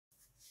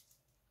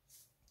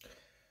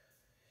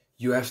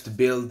You have to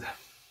build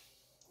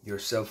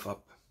yourself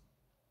up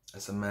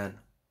as a man.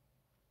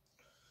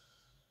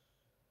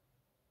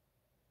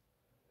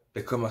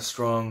 Become a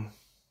strong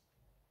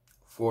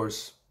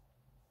force,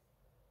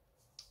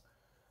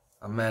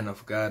 a man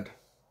of God.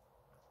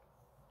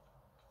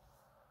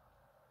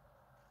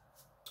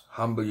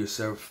 Humble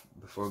yourself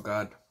before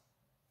God.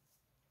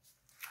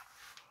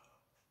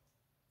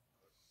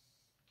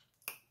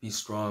 Be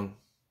strong.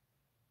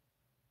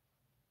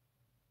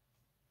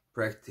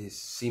 Practice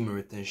semen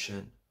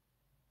retention.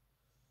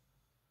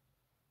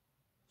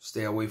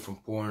 Stay away from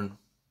porn.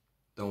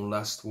 Don't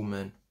lust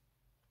women.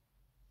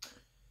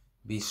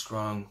 Be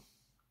strong.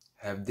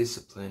 Have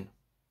discipline.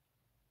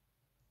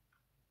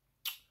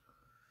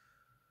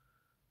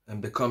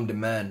 And become the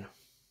man.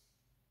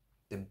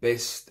 The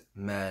best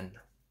man.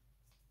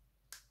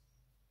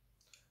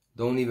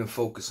 Don't even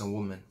focus on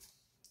women.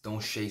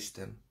 Don't chase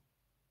them.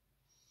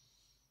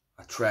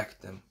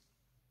 Attract them.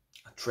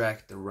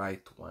 Attract the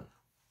right one.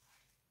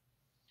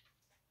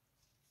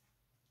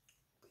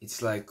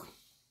 It's like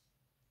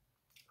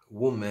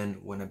women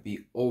wanna be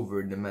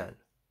over the man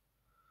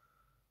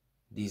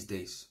these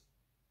days.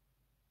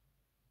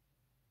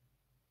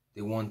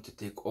 They want to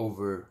take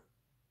over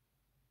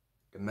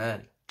the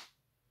man.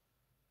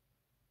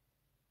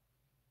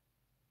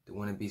 They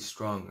want to be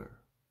stronger,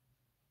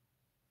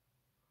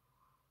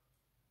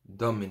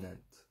 dominant,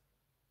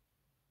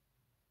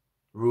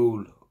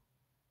 rule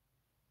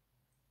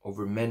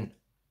over men.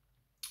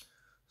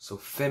 So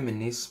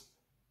feminism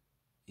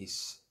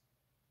is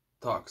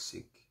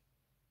toxic.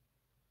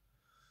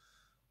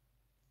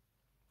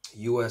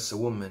 You as a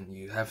woman,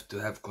 you have to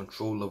have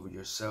control over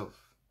yourself.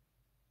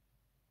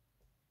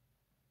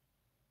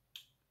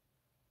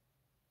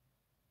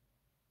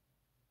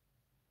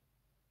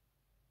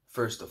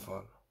 First of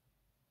all,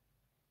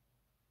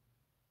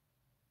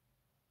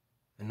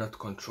 and not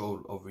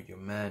control over your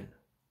man.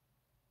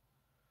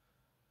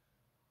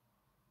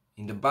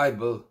 In the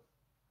Bible,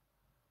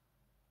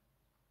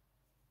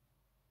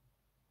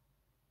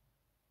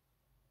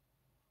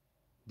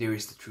 there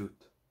is the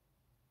truth.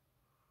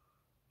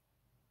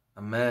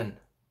 A man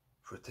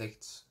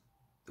protects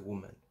the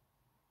woman.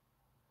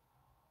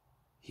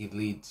 He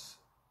leads.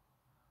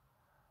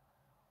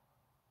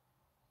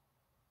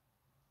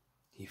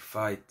 He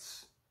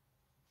fights.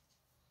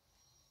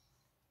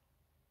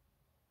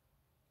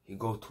 He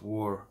go to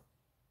war.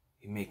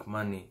 He make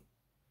money.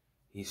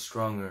 He's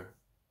stronger.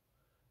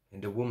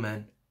 And the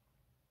woman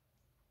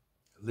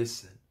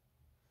listen,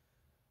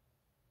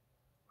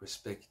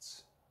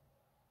 respects,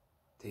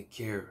 take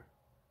care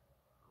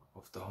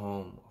of the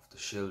home, of the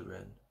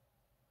children.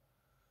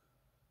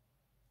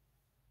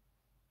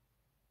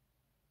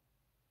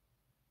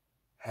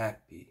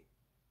 Happy,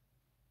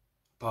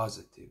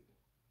 positive,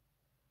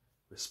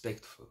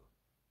 respectful.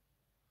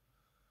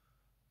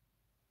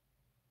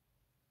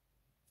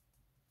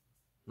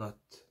 Not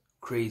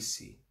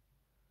crazy,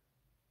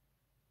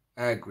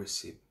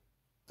 aggressive,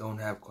 don't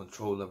have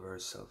control over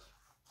herself.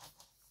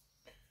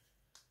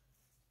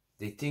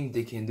 They think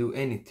they can do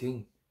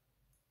anything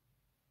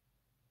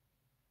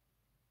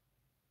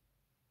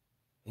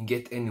and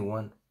get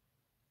anyone,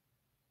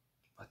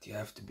 but you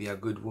have to be a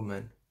good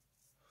woman,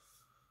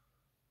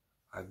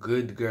 a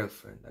good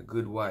girlfriend, a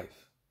good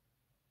wife.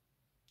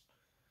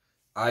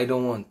 I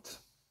don't want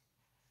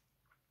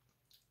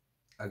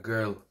a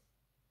girl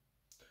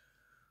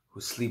who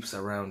sleeps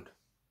around,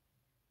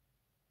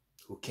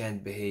 who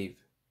can't behave,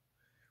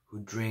 who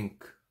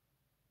drink,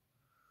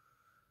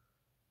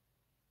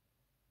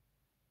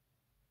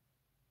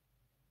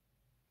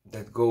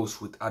 that goes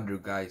with other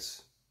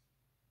guys.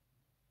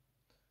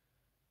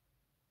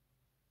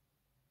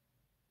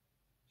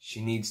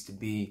 She needs to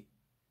be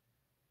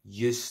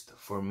just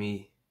for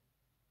me,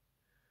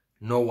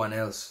 no one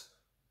else.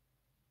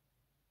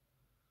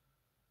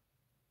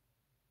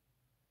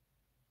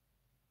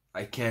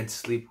 I can't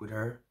sleep with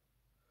her.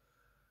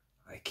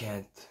 I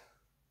can't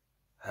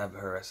have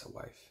her as a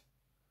wife.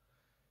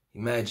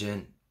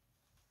 Imagine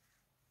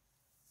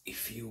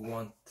if you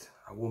want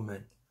a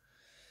woman,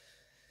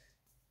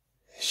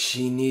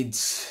 she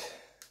needs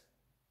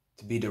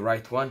to be the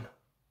right one.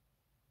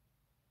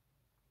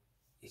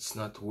 It's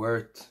not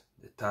worth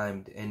the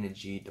time, the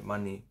energy, the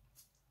money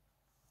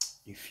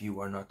if you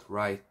are not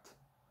right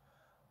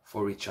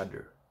for each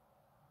other.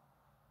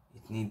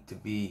 It needs to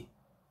be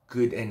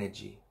good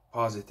energy,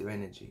 positive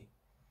energy.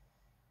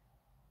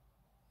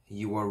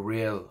 You are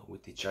real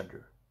with each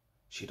other.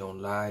 She don't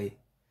lie.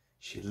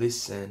 She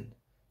listen.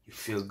 You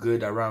feel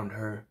good around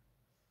her.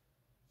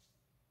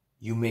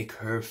 You make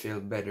her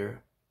feel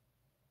better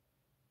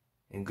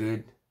and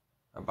good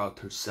about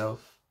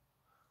herself.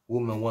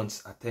 Woman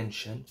wants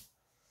attention.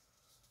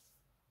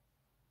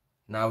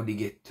 Now they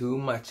get too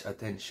much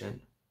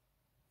attention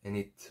and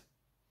it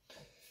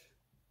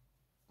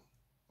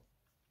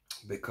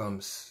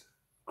becomes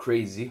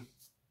crazy.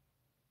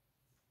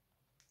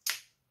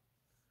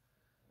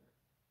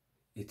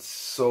 It's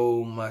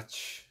so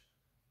much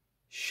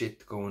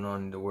shit going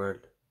on in the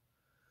world.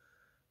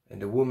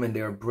 And the women,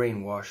 they are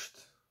brainwashed.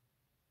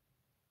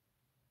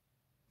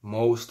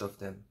 Most of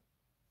them.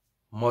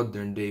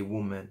 modern day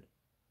woman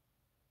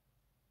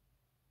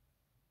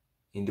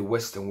in the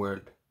Western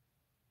world.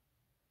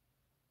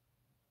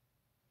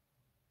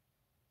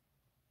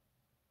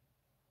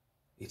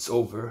 It's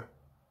over.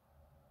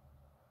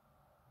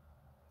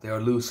 They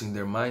are losing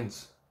their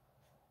minds.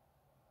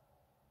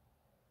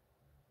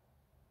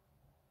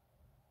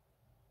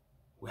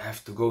 We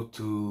have to go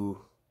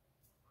to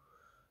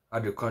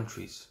other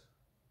countries.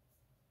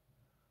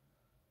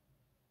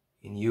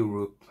 In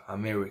Europe,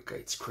 America,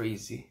 it's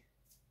crazy.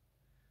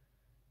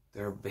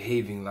 They're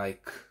behaving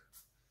like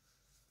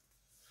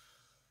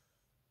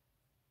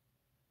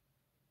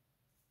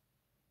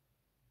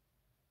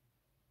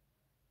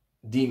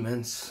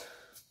demons.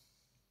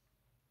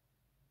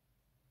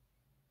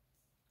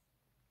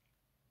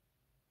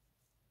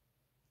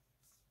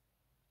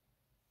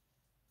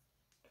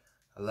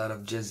 A lot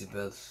of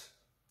Jezebels.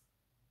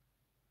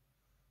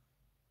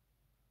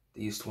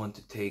 They used to want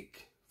to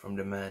take from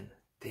the man,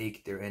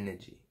 take their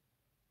energy,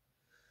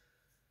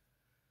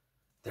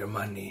 their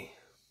money,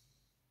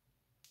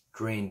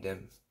 drain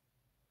them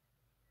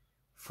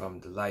from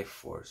the life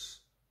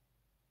force.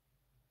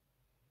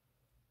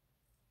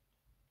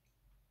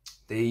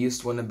 They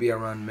used to want to be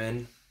around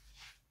men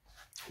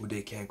who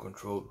they can't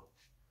control.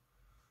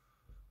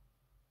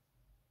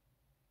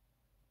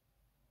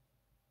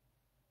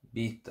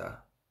 Beta,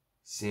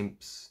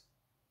 simps,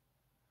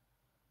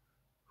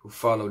 who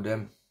follow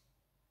them.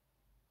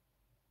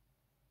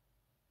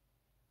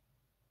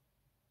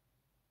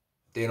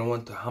 They don't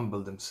want to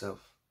humble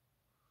themselves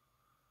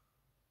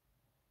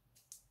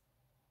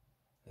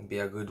and be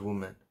a good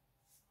woman.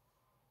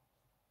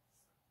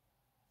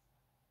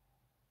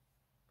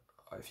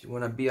 If you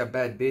want to be a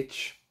bad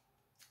bitch,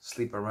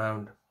 sleep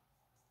around,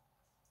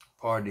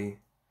 party,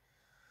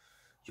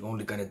 you're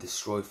only gonna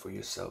destroy for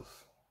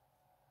yourself.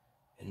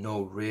 And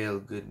no real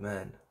good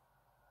man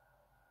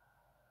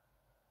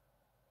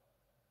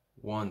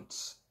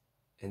wants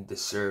and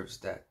deserves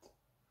that.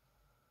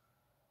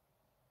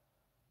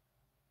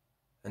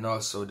 And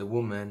also the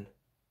woman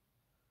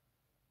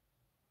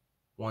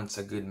wants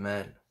a good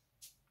man.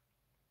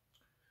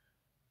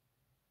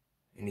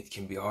 And it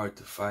can be hard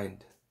to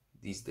find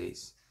these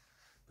days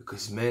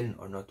because men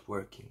are not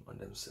working on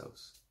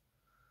themselves.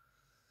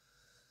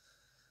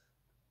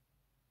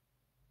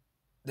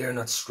 They're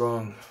not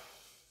strong.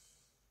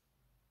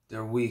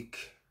 They're weak.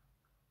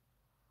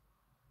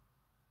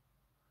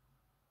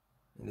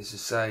 And the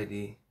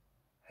society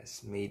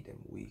has made them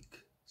weak.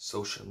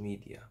 Social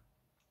media,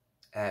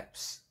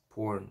 apps,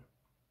 porn,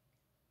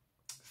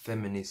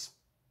 feminism,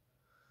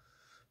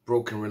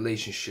 broken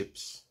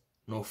relationships,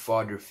 no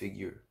father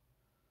figure.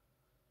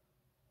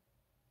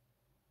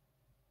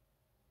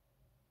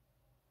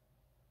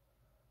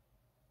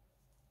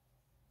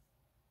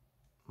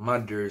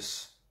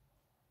 Mothers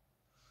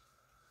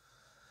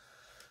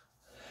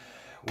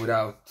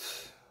without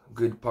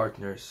good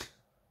partners.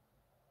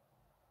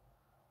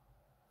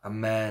 A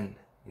man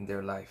in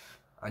their life,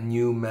 a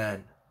new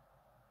man,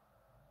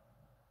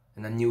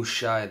 and a new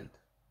child.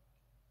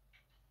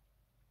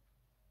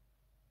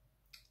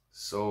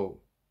 So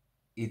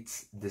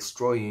it's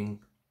destroying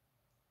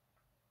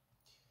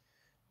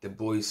the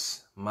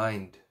boy's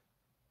mind.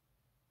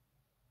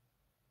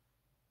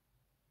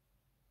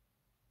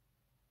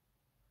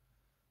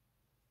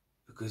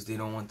 Because they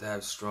don't want to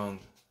have strong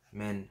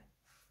men.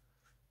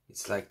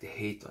 It's like they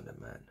hate on the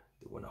man.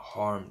 They want to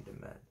harm the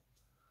man.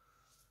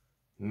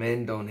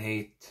 Men don't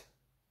hate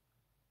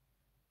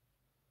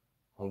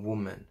on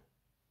women.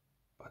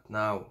 But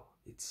now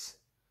it's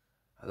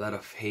a lot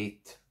of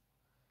hate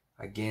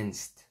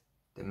against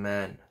the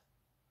man.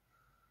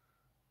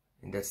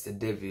 And that's the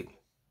devil.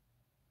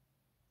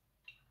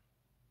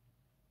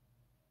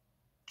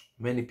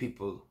 Many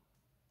people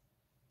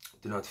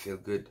do not feel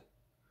good.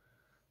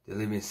 They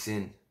live in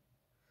sin.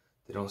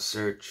 They don't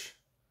search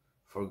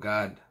for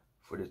God,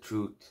 for the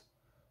truth.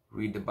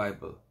 Read the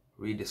Bible.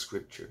 Read the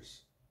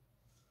scriptures.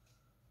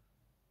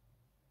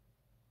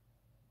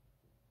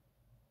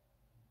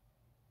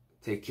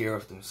 Take care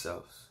of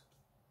themselves.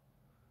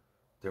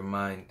 Their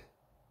mind.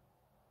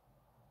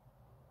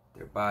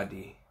 Their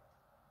body.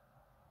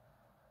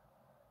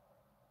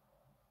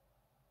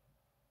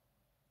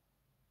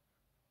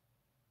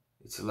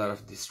 It's a lot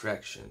of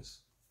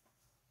distractions.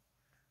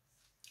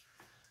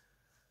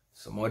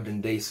 So modern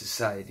day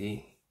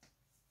society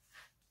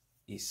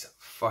is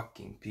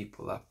fucking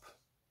people up.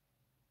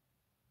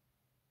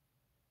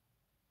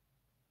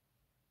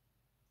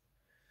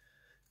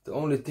 The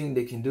only thing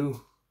they can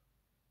do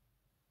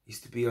is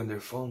to be on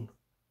their phone.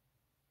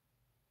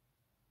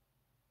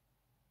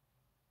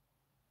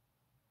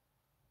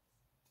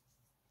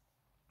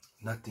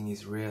 Nothing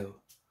is real.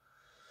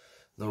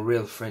 No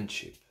real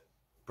friendship,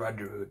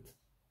 brotherhood,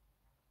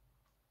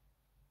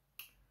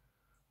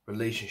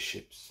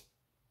 relationships.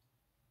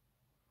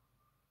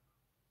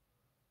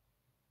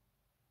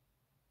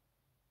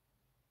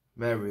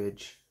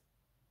 Marriage.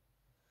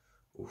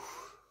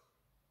 Oof.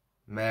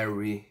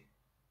 Mary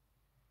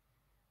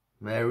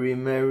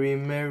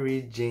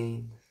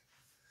Jane.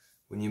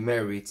 When you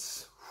marry,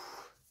 it's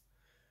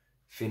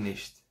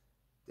finished.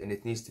 Then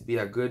it needs to be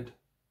a good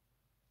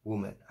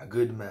woman, a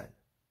good man.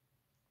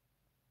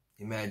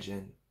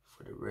 Imagine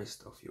for the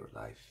rest of your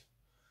life,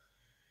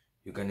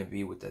 you're gonna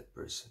be with that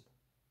person.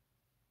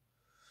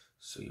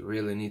 So you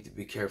really need to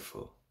be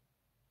careful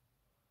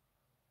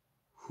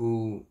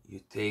who you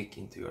take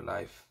into your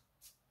life.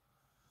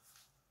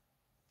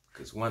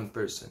 Because one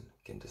person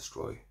can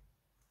destroy.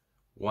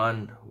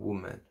 One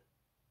woman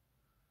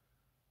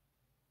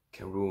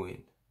can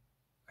ruin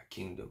a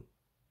kingdom.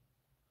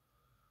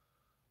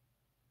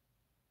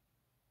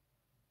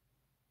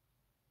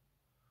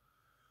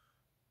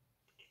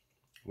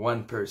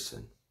 One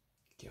person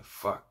can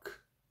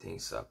fuck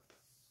things up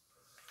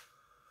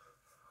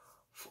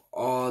for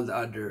all the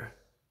other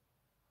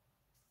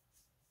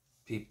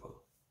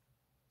people.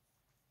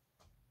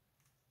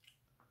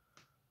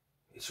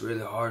 It's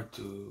really hard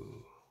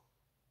to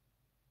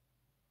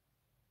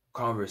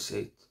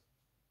conversate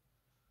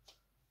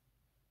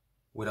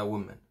with a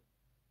woman.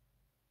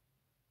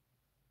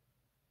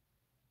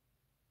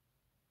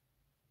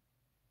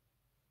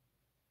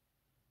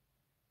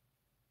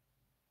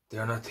 They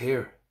are not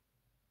here.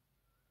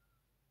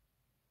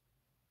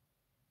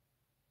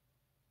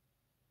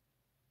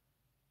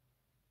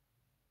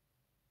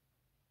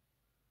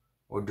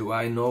 Or do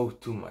I know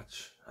too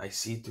much? I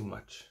see too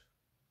much.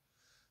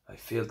 I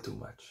feel too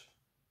much.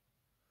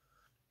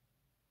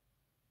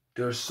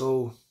 They're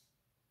so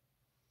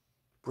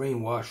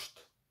brainwashed.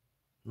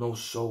 No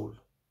soul.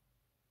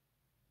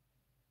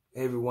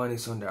 Everyone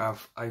is on their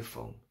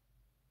iPhone.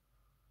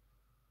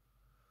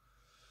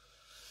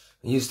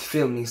 And used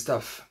filming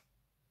stuff.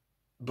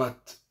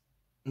 But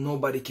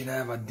nobody can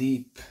have a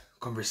deep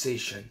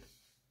conversation.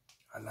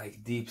 I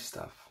like deep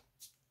stuff.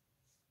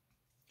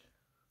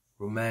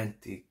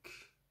 Romantic.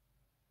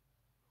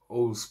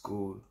 Old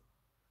school.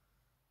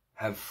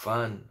 Have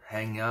fun.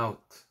 Hang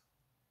out.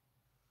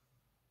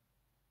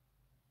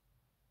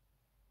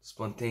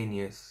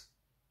 Spontaneous.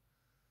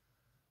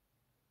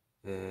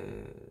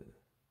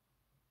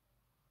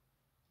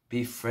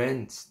 Be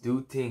friends.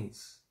 Do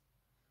things.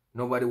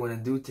 Nobody wanna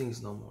do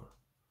things no more.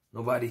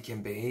 Nobody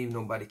can behave.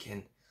 Nobody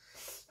can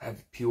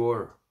have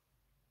pure,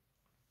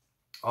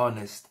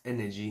 honest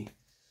energy.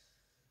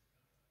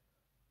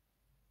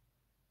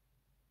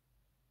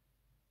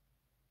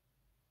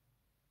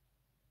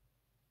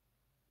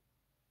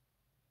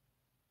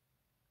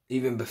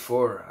 Even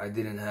before, I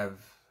didn't have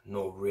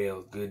no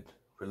real good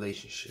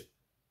relationship.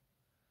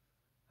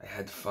 I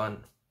had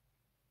fun.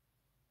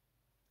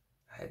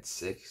 I had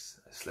sex.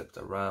 I slept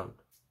around.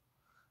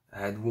 I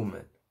had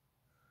women.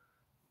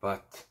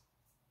 But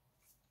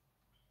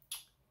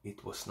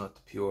it was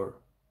not pure.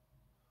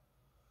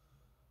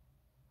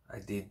 I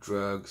did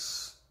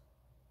drugs.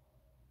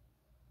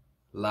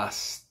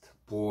 Lust.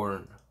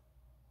 Porn.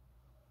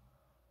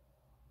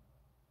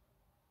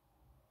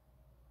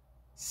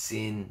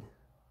 Sin.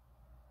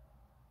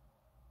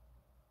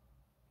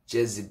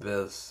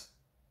 Jezebels.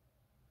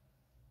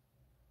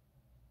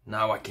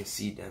 Now I can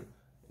see them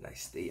and I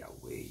stay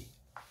away.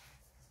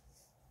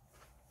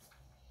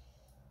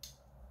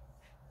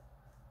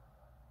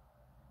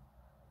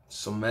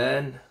 So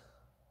men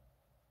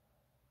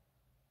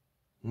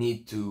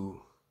need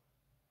to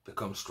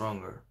become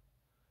stronger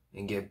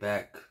and get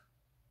back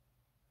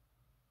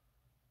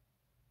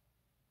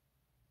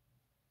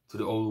to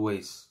the old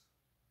ways.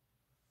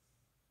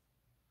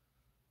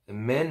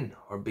 And men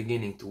are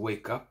beginning to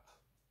wake up,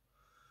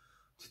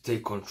 to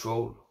take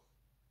control.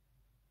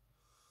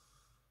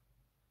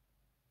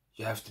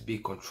 You have to be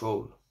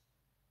control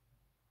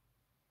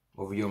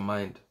over your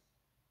mind.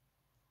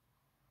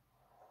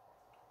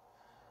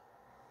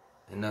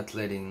 And not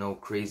letting no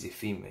crazy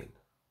female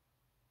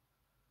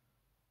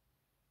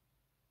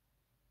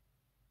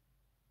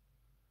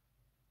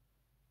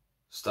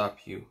stop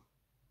you,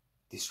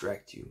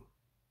 distract you.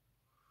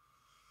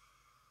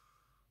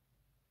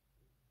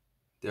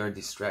 There are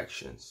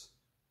distractions.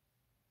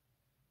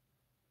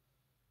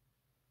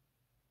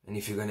 And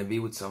if you're gonna be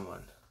with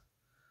someone,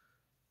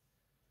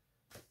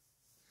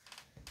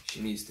 she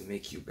needs to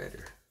make you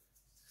better.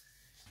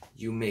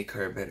 You make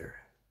her better.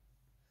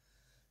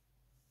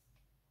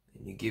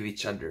 And you give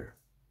each other.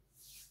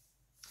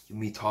 You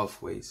meet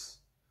halfways.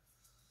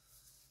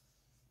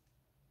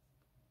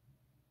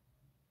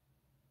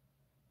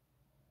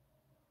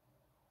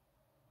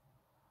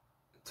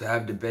 To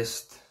have the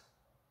best,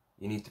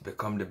 you need to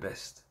become the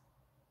best.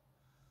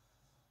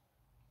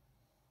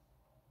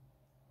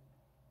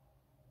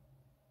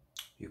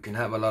 You can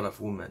have a lot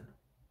of women,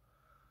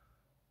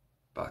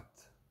 but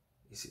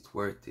is it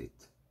worth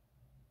it?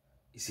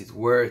 Is it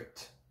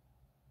worth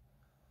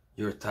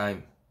your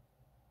time?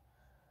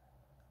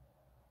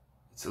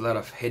 It's a lot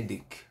of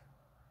headache.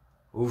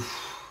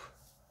 Oof.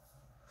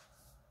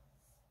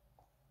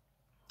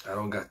 I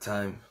don't got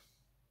time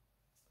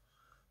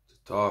to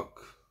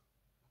talk,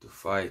 to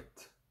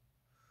fight,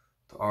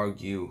 to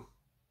argue.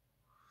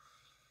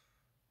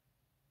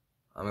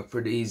 I'm a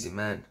pretty easy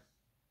man.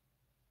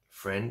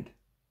 Friend,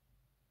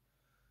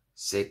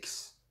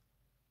 sex,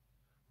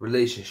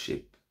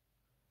 relationship,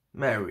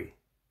 marry.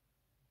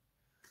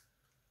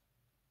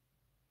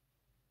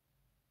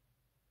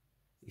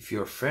 If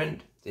you're a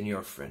friend, then you're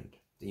a friend.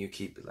 then you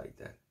keep it like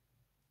that.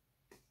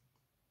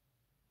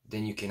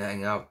 Then you can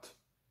hang out,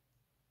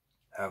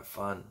 have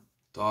fun,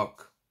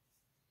 talk.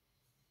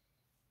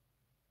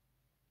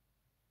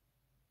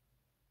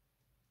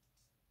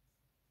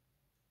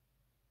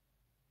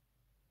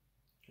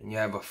 And you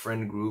have a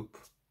friend group.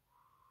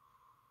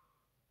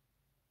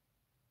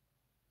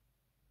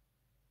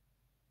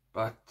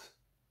 But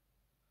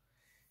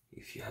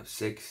if you have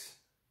sex,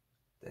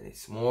 then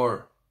it's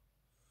more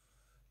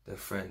than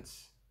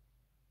friends.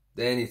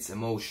 Then it's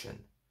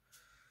emotion.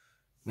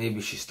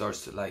 Maybe she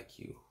starts to like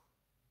you.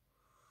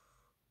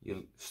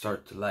 You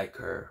start to like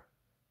her.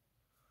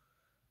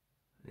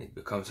 And it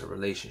becomes a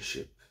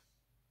relationship.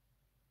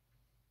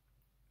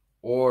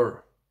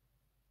 Or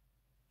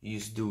you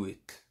just do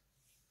it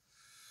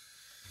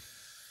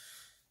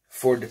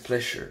for the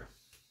pleasure.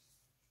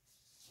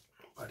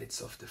 But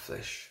it's of the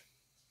flesh.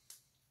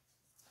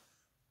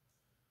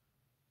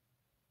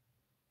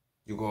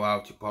 You go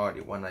out, you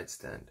party, one night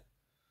stand.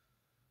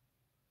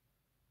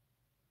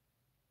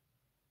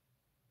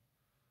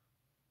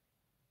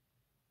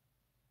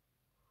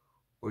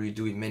 Or you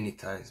do it many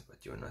times,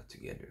 but you're not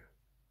together.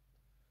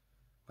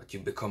 But you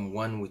become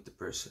one with the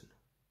person.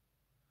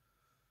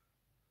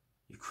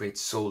 You create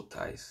soul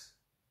ties.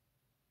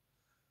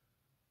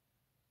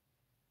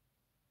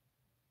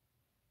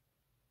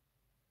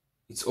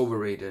 It's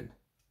overrated.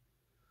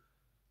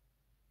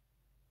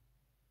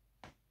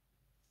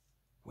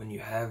 When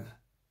you have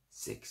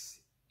sex,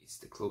 it's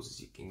the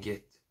closest you can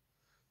get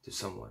to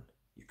someone.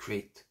 You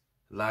create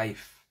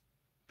life,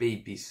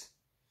 babies.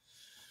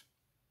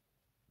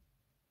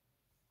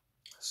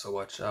 So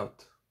watch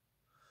out.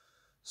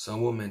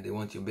 Some women, they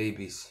want your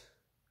babies,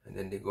 and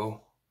then they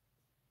go.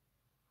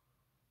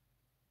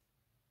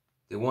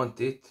 They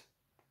want it,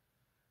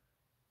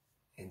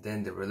 and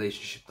then the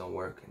relationship don't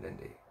work, and then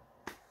they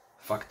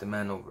fuck the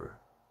man over.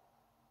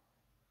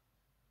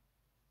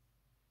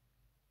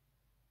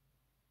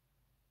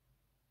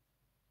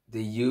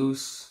 They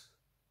use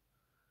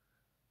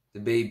the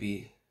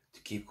baby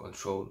to keep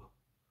control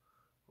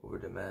over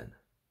the man.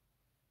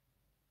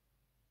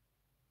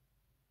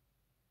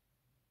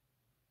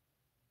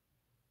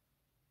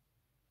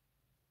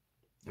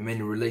 And when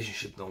the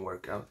relationship don't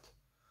work out,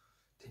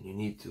 then you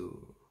need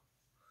to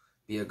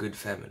be a good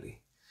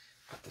family.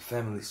 But the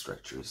family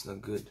structure is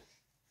not good.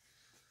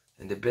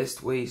 And the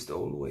best way is the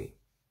old way.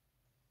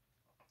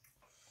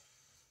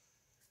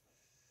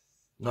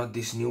 Not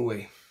this new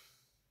way.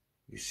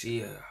 You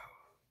see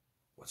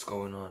what's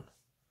going on.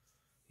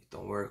 It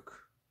don't work.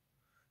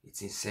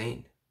 It's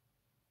insane.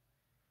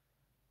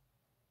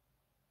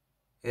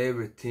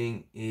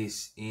 Everything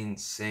is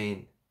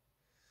insane.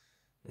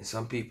 And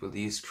some people,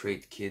 they just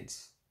create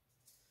kids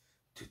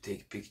to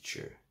take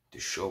picture, to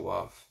show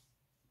off.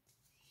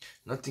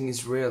 Nothing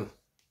is real.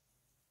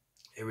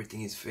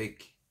 Everything is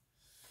fake.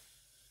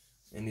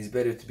 And it's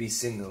better to be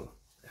single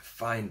and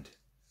find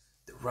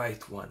the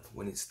right one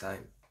when it's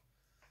time.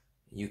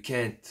 You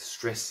can't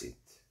stress it.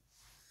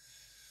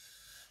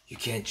 You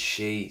can't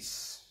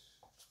chase.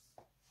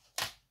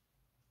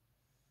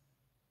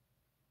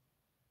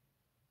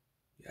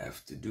 You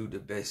have to do the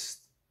best.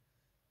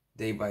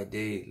 Day by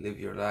day, live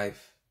your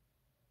life.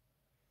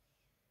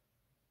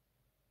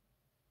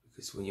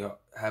 Because when you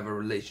have a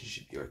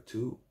relationship, you're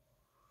two.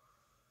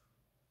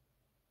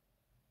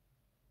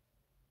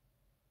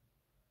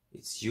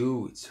 It's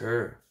you, it's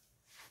her.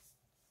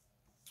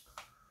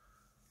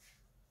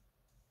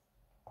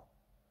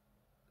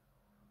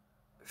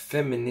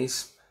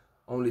 Feminism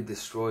only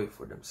destroy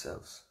for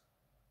themselves.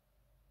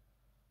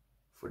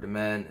 For the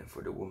man and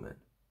for the woman.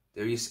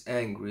 There is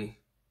angry,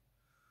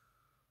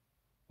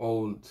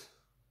 old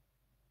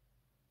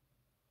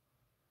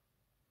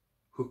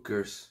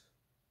hookers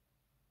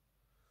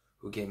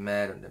who get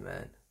mad on the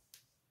man.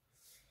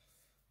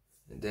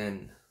 And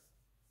then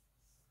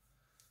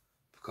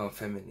become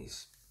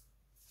feminist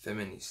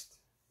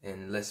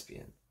and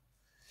lesbian.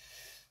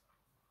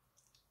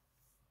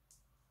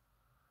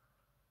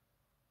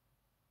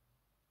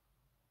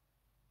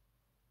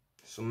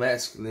 So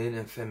masculine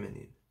and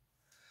feminine.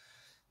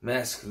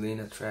 Masculine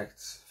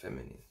attracts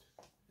feminine.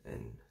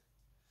 And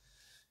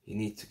you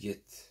need to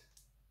get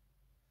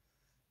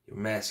your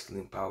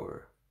masculine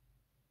power.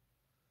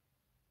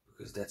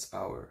 Because that's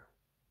power.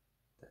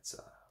 That's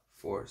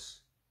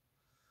force.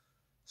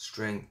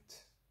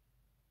 Strength.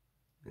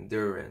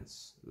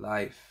 Endurance.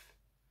 Life.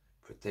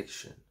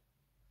 Protection.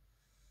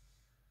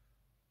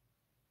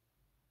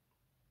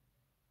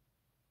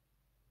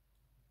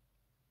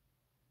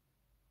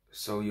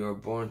 So you're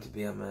born to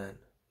be a man.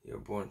 You're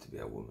born to be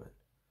a woman.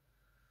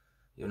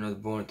 You're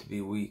not born to be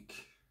weak.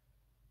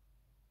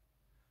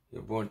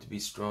 You're born to be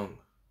strong.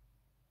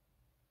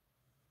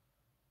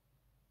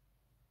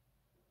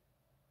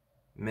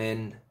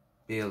 Men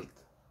build.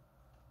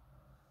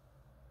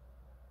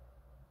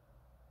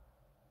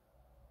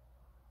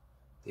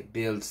 They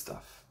build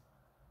stuff.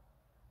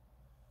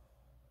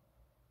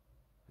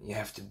 You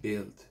have to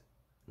build,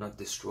 not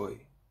destroy.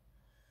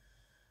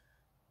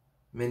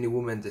 Many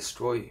women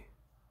destroy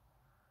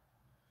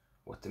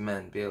what the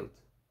man built,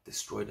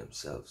 destroy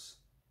themselves.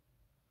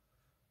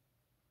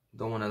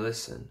 don't want to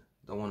listen,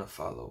 don't want to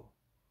follow,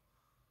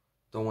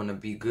 don't want to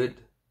be good,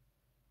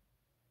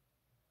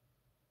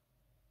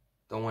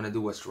 don't want to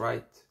do what's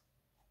right.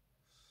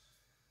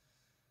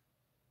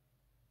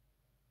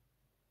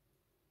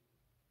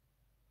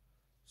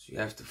 So you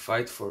have to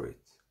fight for it.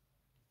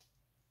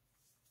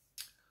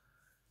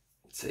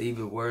 It's an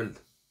evil world,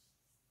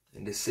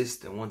 and the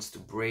system wants to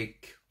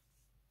break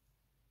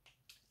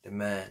the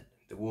man,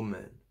 the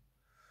woman,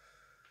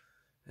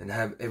 and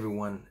have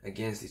everyone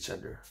against each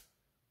other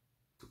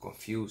to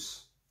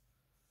confuse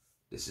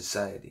the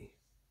society.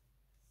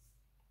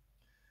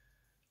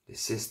 The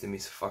system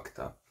is fucked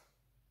up.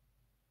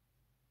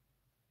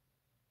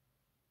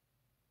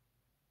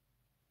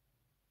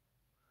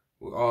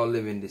 We all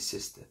live in this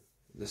system.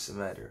 It doesn't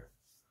matter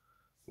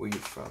where you're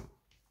from,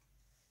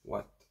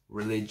 what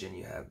religion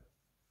you have.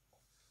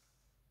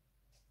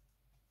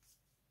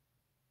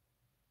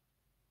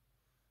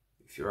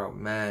 If you're a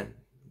man,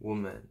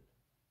 woman,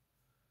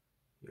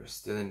 you're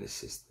still in the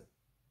system.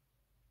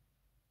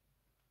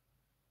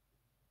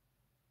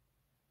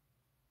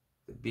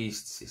 The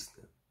beast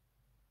system.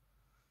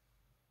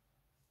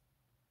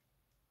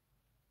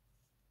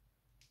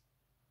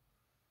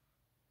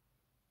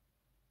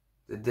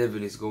 The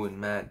devil is going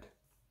mad.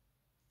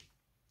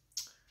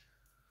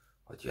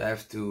 But you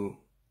have to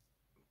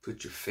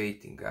put your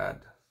faith in God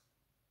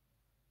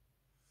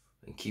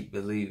and keep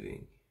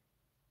believing,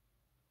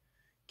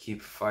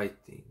 keep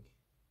fighting,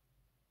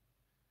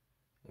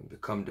 and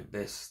become the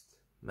best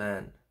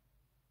man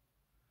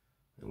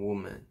and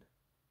woman,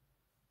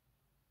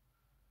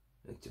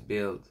 and to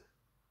build,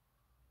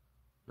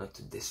 not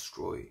to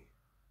destroy.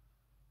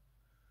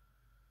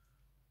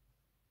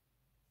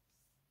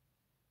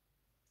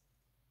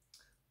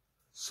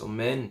 So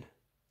men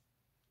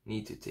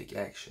need to take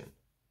action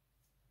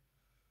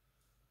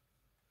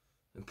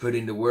and put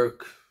in the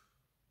work.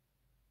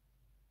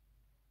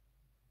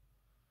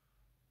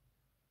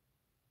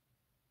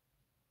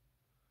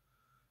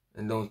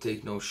 And don't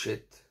take no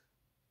shit.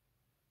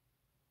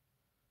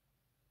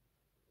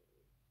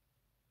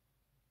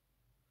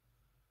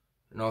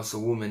 And also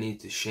women need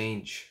to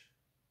change.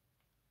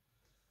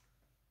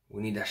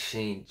 We need a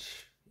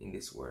change in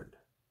this world.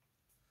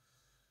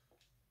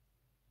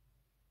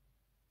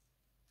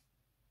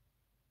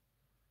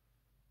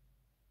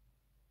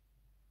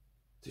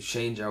 To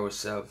change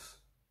ourselves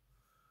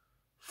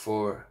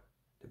for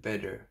the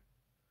better,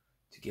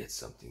 to get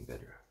something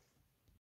better.